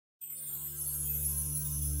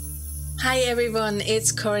Hi everyone,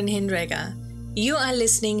 it's Corinne Hinderegger. You are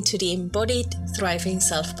listening to the Embodied Thriving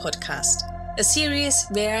Self podcast, a series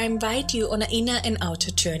where I invite you on an inner and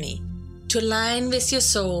outer journey to align with your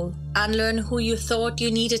soul, unlearn who you thought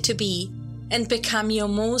you needed to be, and become your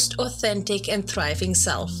most authentic and thriving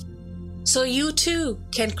self. So you too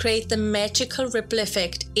can create the magical ripple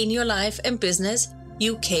effect in your life and business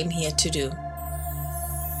you came here to do.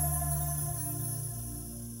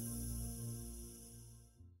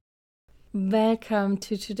 Welcome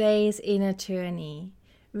to today's inner journey,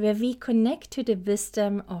 where we connect to the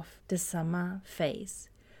wisdom of the summer phase,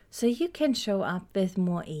 so you can show up with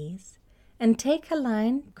more ease and take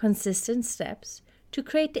aligned, consistent steps to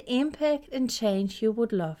create the impact and change you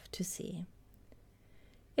would love to see.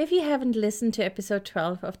 If you haven't listened to episode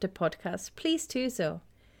 12 of the podcast, please do so.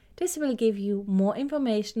 This will give you more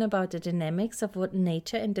information about the dynamics of what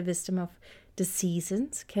nature and the wisdom of the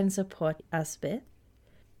seasons can support us with,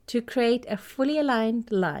 to create a fully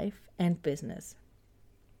aligned life and business.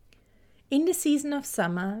 In the season of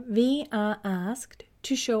summer, we are asked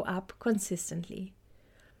to show up consistently,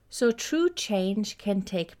 so true change can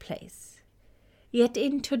take place. Yet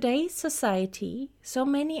in today's society, so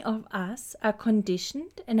many of us are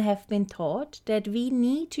conditioned and have been taught that we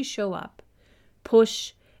need to show up,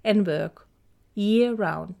 push and work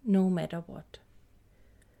year-round, no matter what.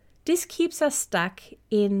 This keeps us stuck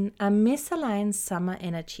in a misaligned summer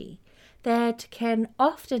energy that can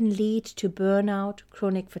often lead to burnout,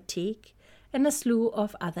 chronic fatigue, and a slew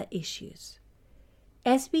of other issues.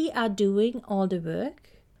 As we are doing all the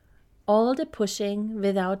work, all the pushing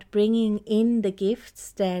without bringing in the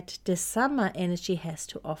gifts that the summer energy has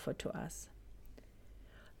to offer to us.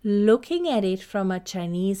 Looking at it from a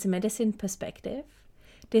Chinese medicine perspective,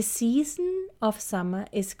 the season of summer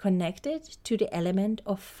is connected to the element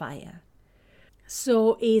of fire.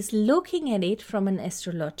 So is looking at it from an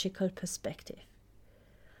astrological perspective.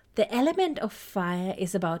 The element of fire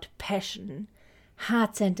is about passion,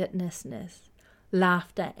 heart-centeredness,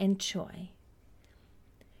 laughter and joy.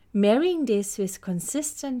 Marrying this with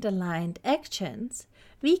consistent aligned actions,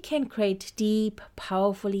 we can create deep,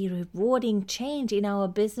 powerfully rewarding change in our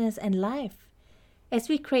business and life, as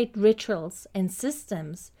we create rituals and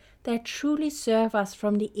systems that truly serve us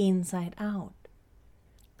from the inside out.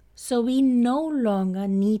 So we no longer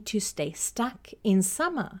need to stay stuck in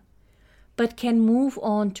summer, but can move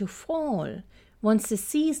on to fall once the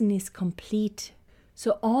season is complete.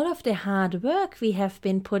 So all of the hard work we have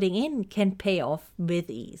been putting in can pay off with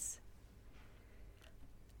ease.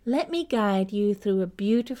 Let me guide you through a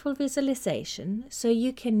beautiful visualization so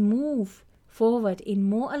you can move forward in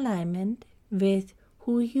more alignment with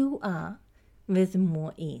who you are with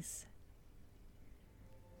more ease.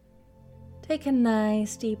 Take a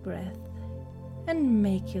nice deep breath and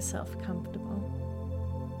make yourself comfortable.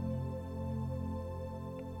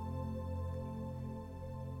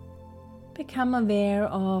 Become aware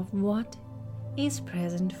of what is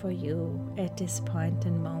present for you at this point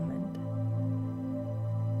and moment.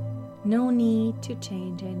 No need to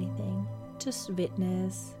change anything, just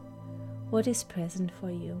witness what is present for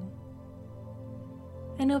you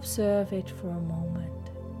and observe it for a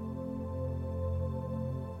moment.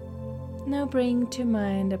 Now bring to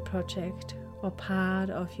mind a project or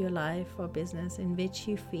part of your life or business in which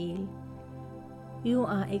you feel you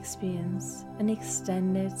are experiencing an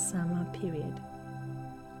extended summer period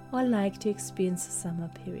or like to experience a summer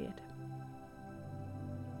period.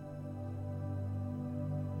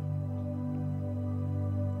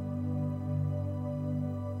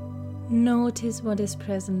 Notice what is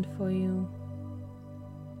present for you.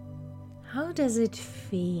 How does it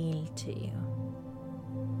feel to you?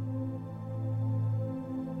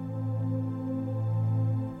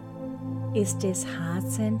 Is this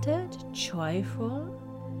heart-centered, joyful,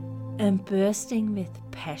 and bursting with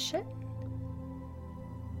passion?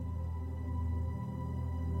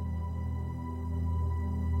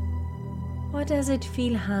 Or does it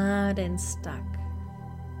feel hard and stuck?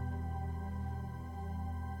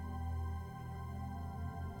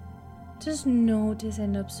 Just notice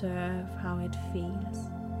and observe how it feels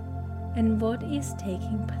and what is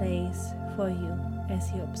taking place for you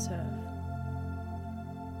as you observe.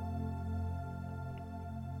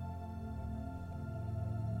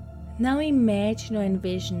 Now imagine or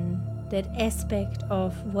envision that aspect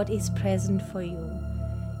of what is present for you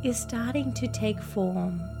is starting to take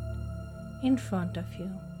form in front of you.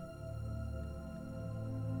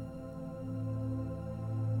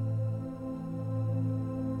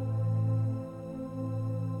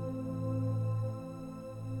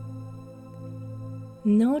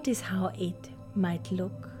 Notice how it might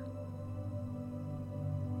look.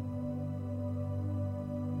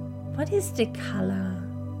 What is the color,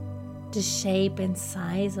 the shape and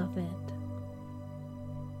size of it?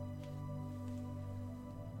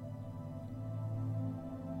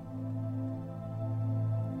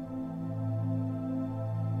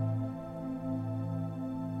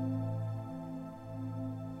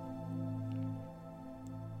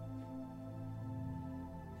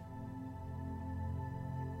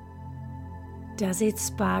 Does it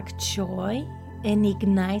spark joy and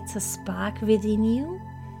ignites a spark within you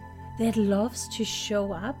that loves to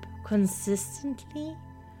show up consistently,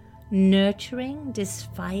 nurturing this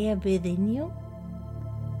fire within you?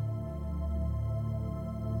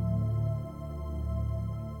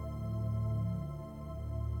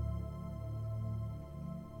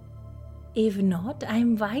 If not, I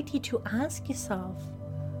invite you to ask yourself,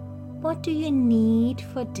 what do you need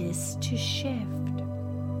for this to shift?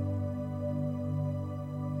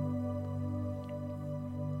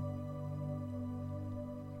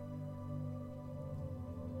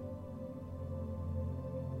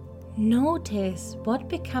 Notice what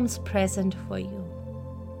becomes present for you.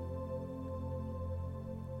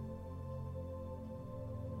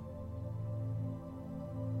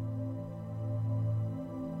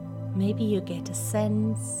 Maybe you get a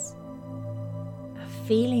sense, a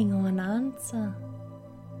feeling or an answer.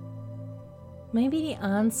 Maybe the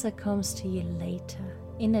answer comes to you later,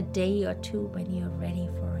 in a day or two when you're ready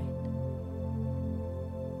for it.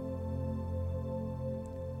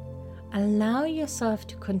 Allow yourself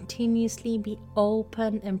to continuously be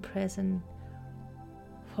open and present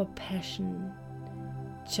for passion,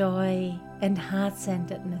 joy, and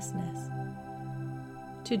heart-centeredness,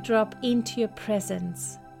 to drop into your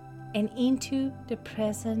presence and into the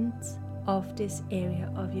presence of this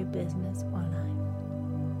area of your business or life.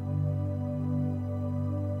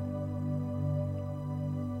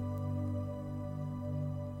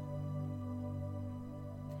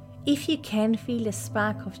 If you can feel a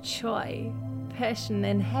spark of joy, passion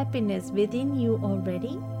and happiness within you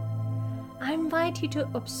already, I invite you to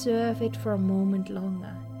observe it for a moment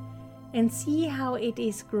longer and see how it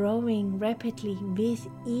is growing rapidly with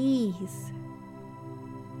ease.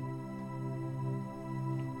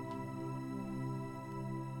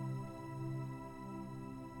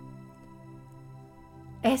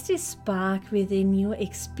 As this spark within your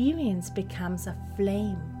experience becomes a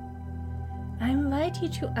flame, I invite you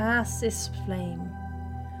to ask this flame,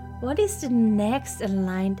 what is the next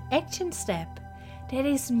aligned action step that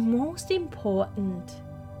is most important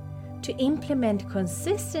to implement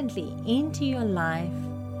consistently into your life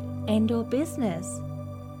and or business,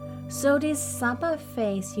 so this summer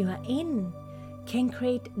phase you are in can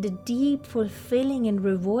create the deep, fulfilling and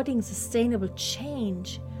rewarding sustainable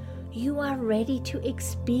change you are ready to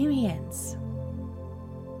experience.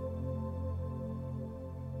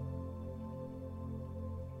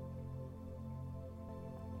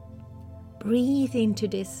 Breathe into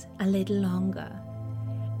this a little longer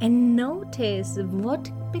and notice what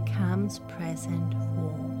becomes present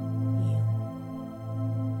for you.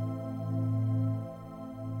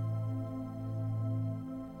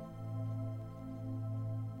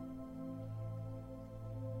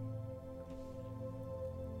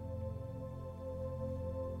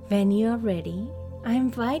 When you are ready, I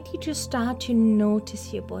invite you to start to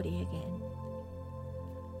notice your body again.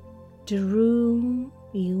 The room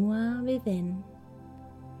you are within,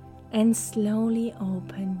 and slowly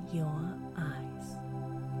open your eyes.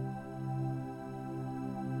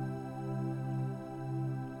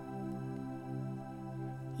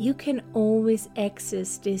 You can always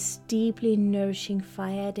access this deeply nourishing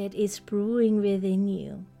fire that is brewing within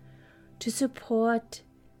you to support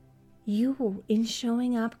you in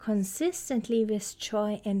showing up consistently with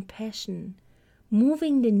joy and passion,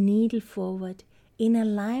 moving the needle forward in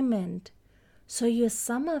alignment so your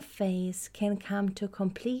summer phase can come to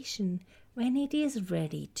completion when it is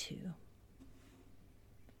ready to.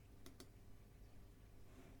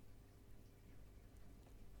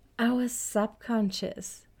 Our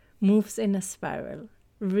subconscious moves in a spiral,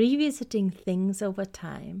 revisiting things over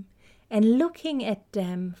time and looking at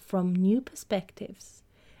them from new perspectives.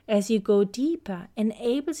 As you go deeper,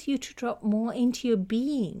 enables you to drop more into your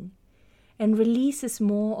being and releases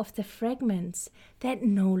more of the fragments that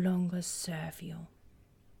no longer serve you.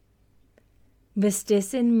 With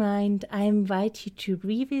this in mind, I invite you to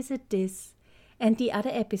revisit this and the other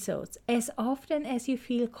episodes as often as you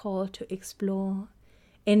feel called to explore,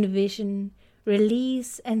 envision,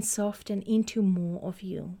 release, and soften into more of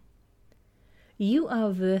you. You are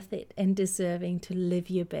worth it and deserving to live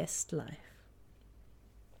your best life.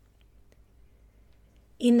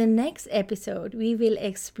 In the next episode, we will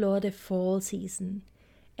explore the fall season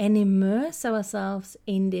and immerse ourselves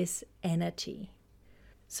in this energy,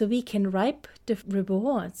 so we can reap the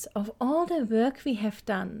rewards of all the work we have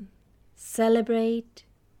done, celebrate,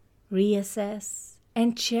 reassess,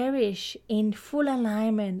 and cherish in full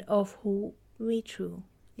alignment of who we truly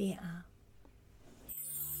are.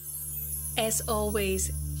 As always,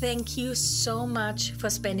 thank you so much for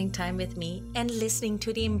spending time with me and listening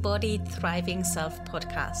to the Embodied Thriving Self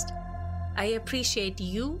podcast. I appreciate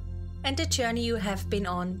you and the journey you have been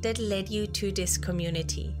on that led you to this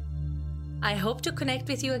community. I hope to connect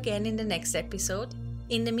with you again in the next episode.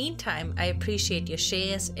 In the meantime, I appreciate your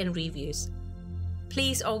shares and reviews.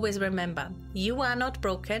 Please always remember, you are not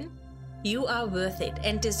broken. You are worth it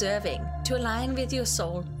and deserving to align with your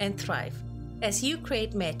soul and thrive as you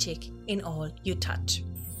create magic in all you touch.